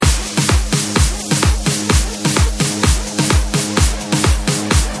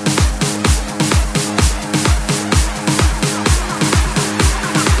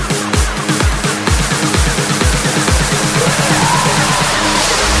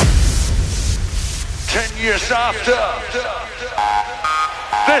years after.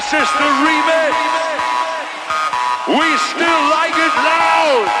 This is the remix. We still like it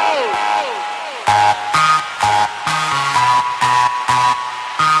loud.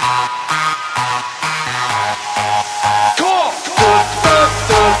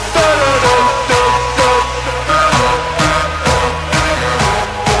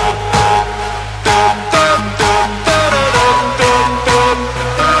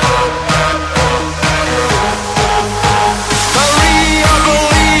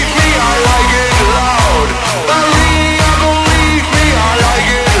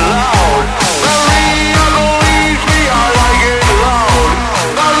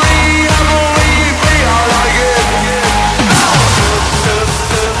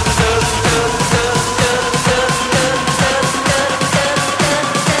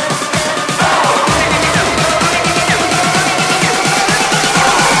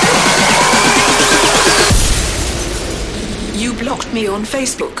 Me on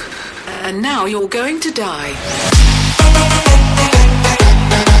Facebook, and now you're going to die.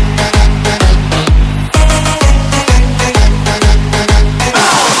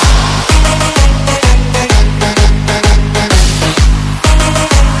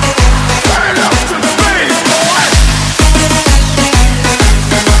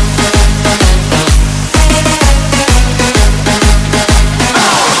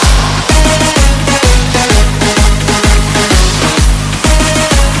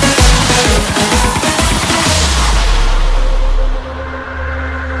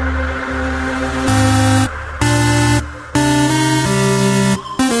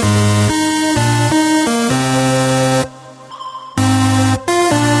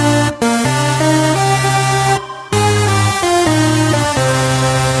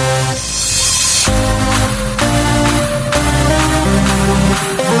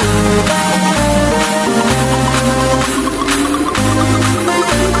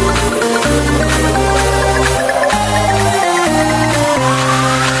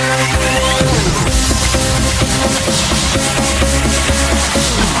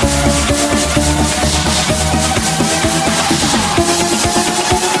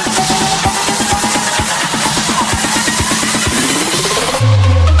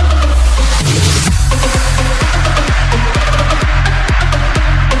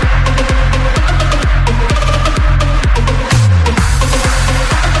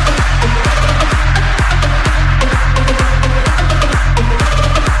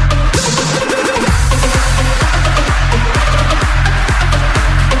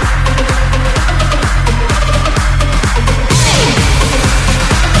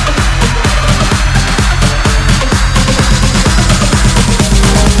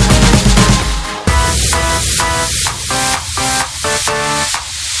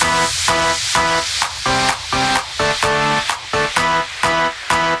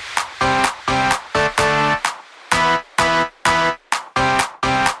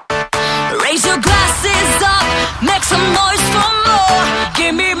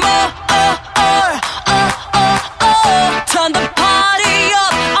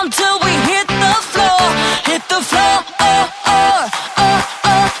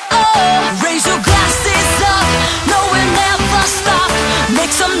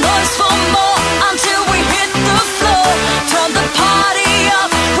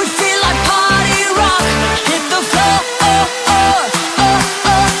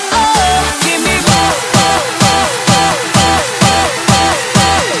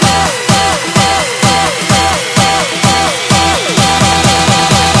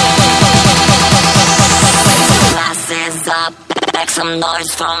 Make some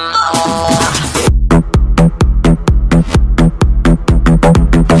noise from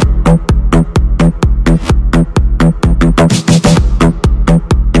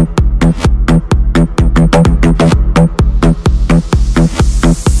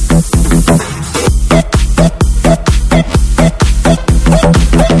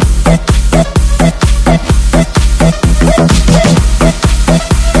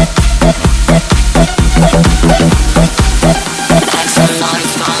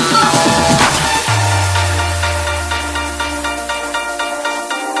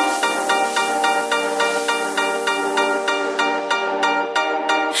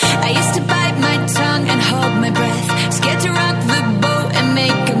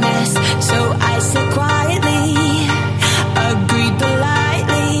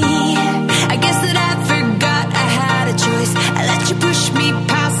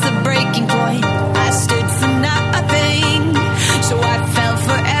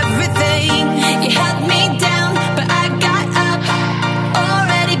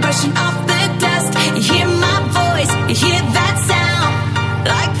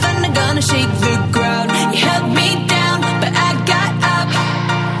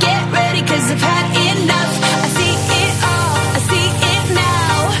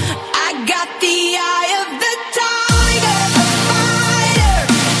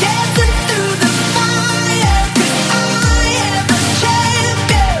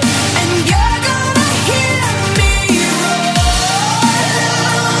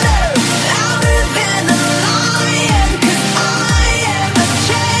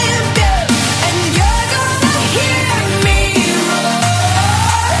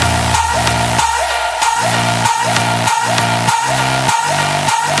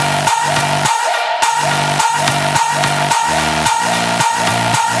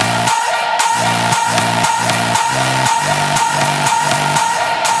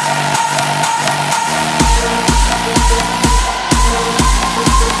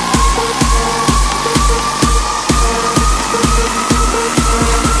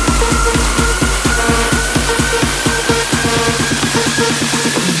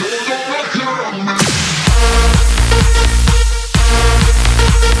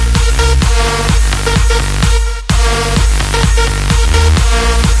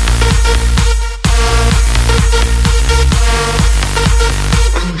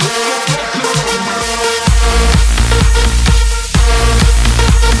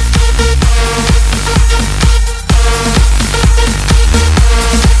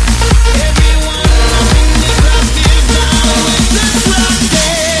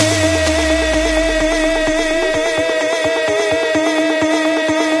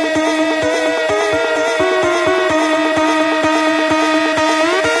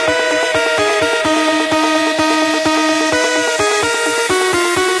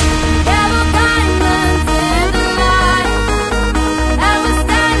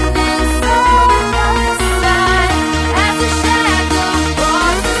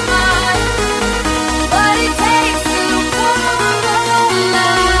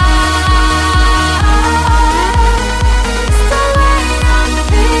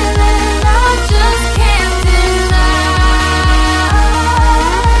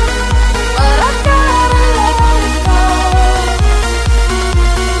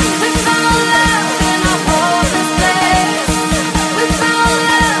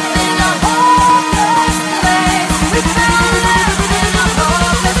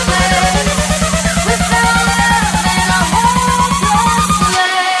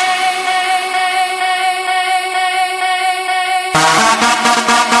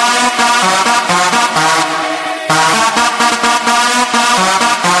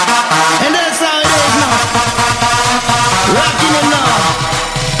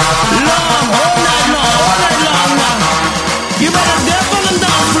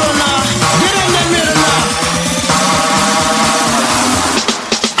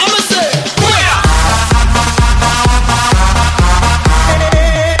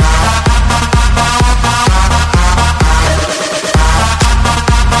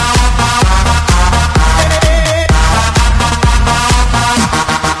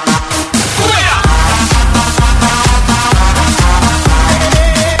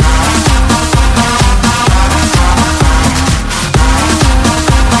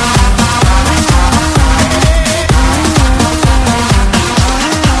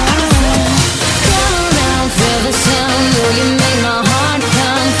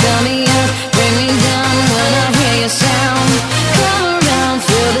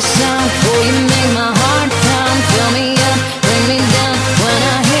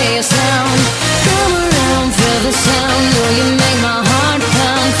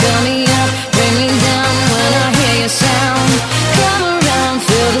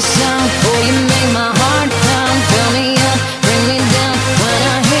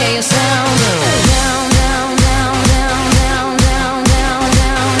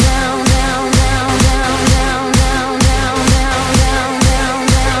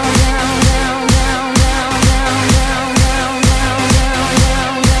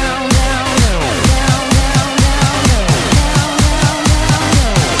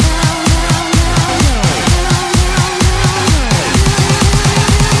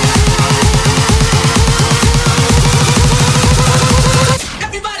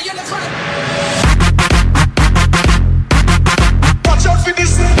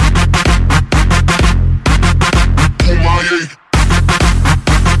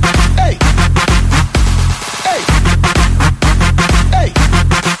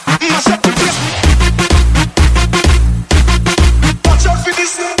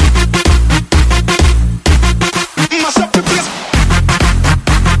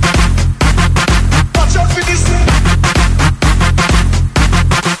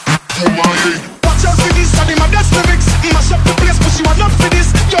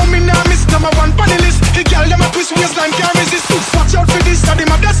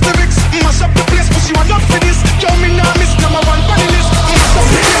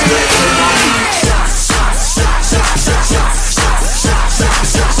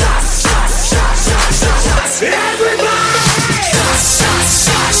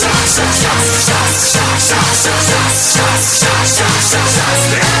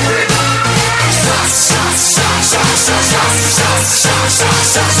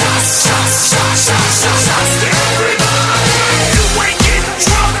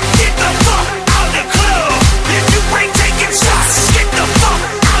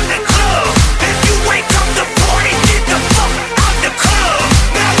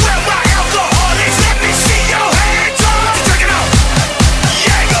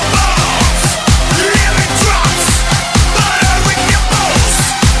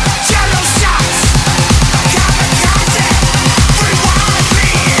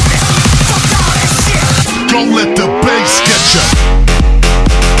Don't let the bass get ya.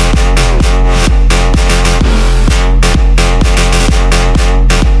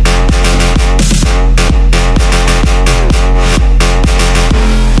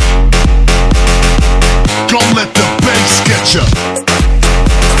 Don't let the bass get ya.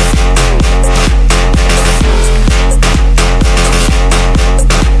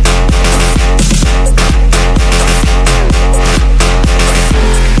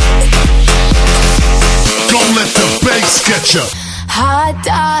 Don't let the bass get ya. I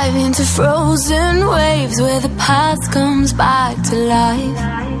dive into frozen waves where the past comes back to life.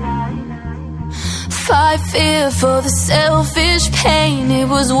 Fight fear for the selfish pain, it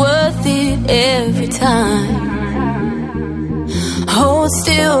was worth it every time. Hold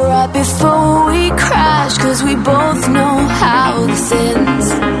still right before we crash, cause we both know how this ends.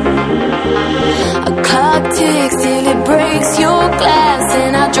 A clock ticks till it breaks your glass,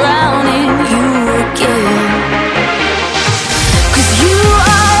 and I drown in you again. Cause you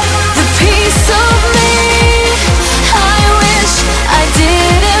are the piece of me I wish I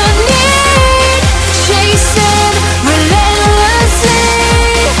didn't need. Chasing relentlessly,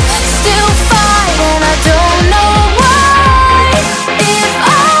 still fight and I don't know why. If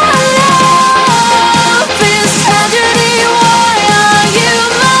our love is tragedy, why are you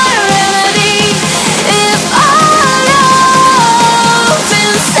my remedy? If our love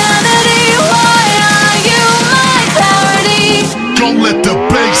is insanity, why are you my clarity? Don't let the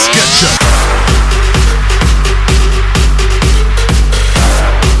bass get ya.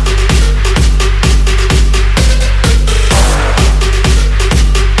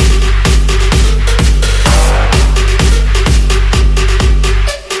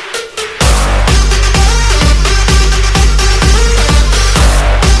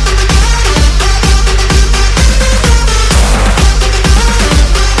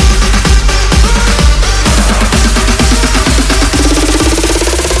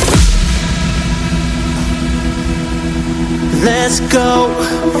 Let's go.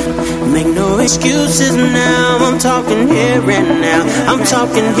 Make no excuses now. I'm talking here and now. I'm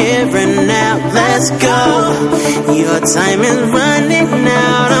talking here and now. Let's go. Your time is running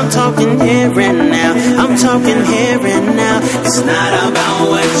out. I'm talking here and now. I'm talking here and now. It's not about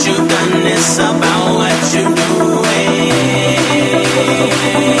what you've done, it's about what you're doing.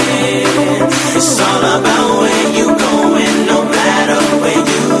 It's all about where you're going, no matter where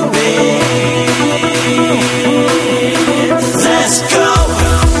you've been. Let's go.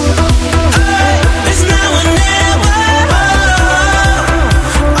 It's now or never.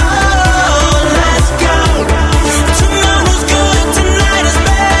 Oh, let's go. Tomorrow's good, tonight is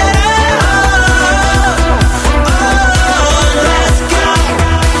better. Oh, let's go.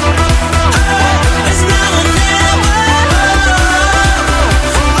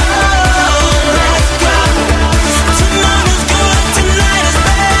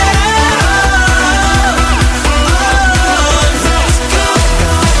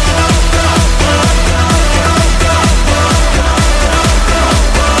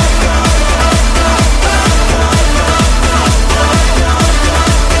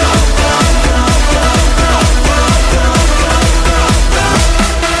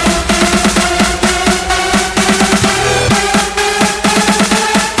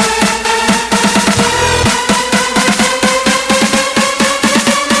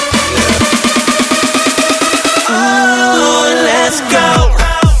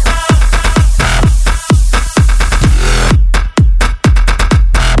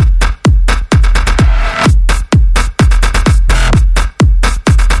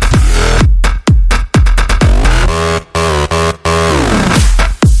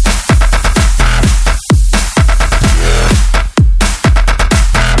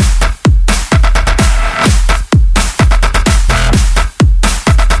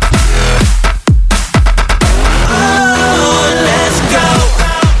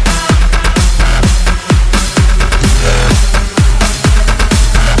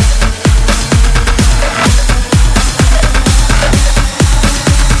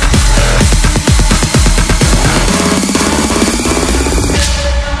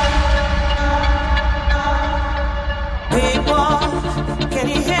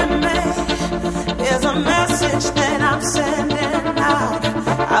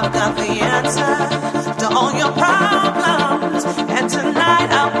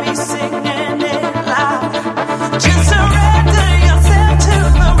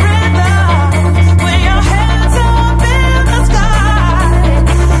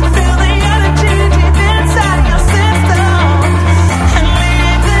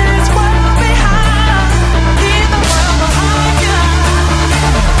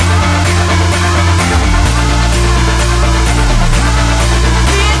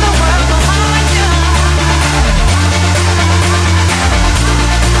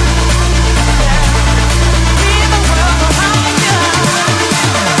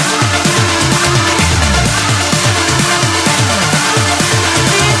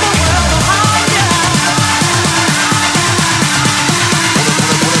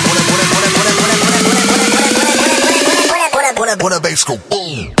 When the bass go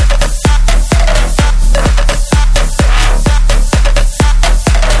boom.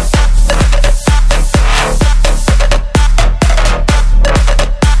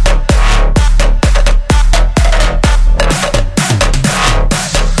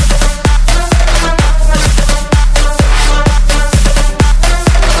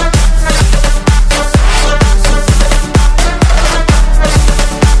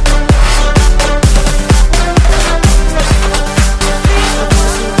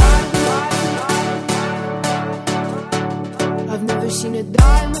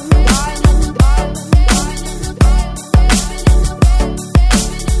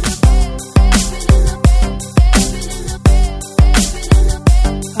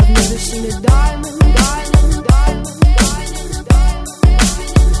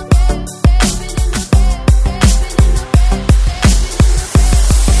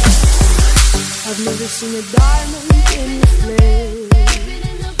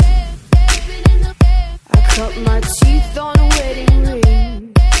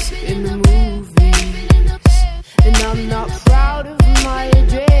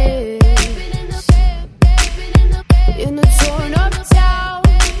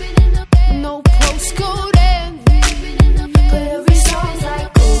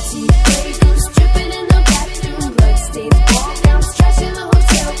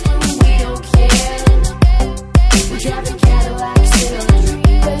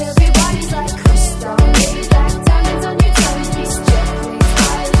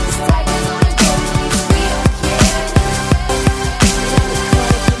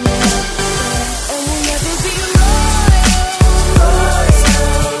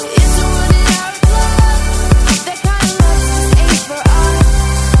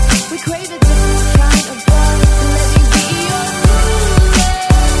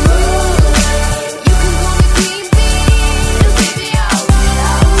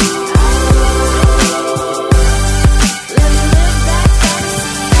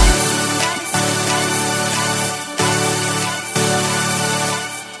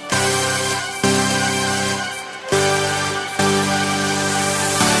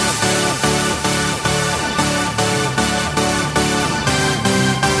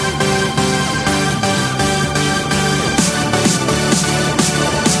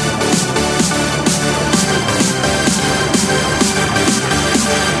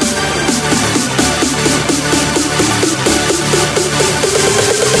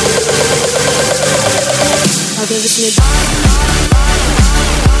 Give it to me.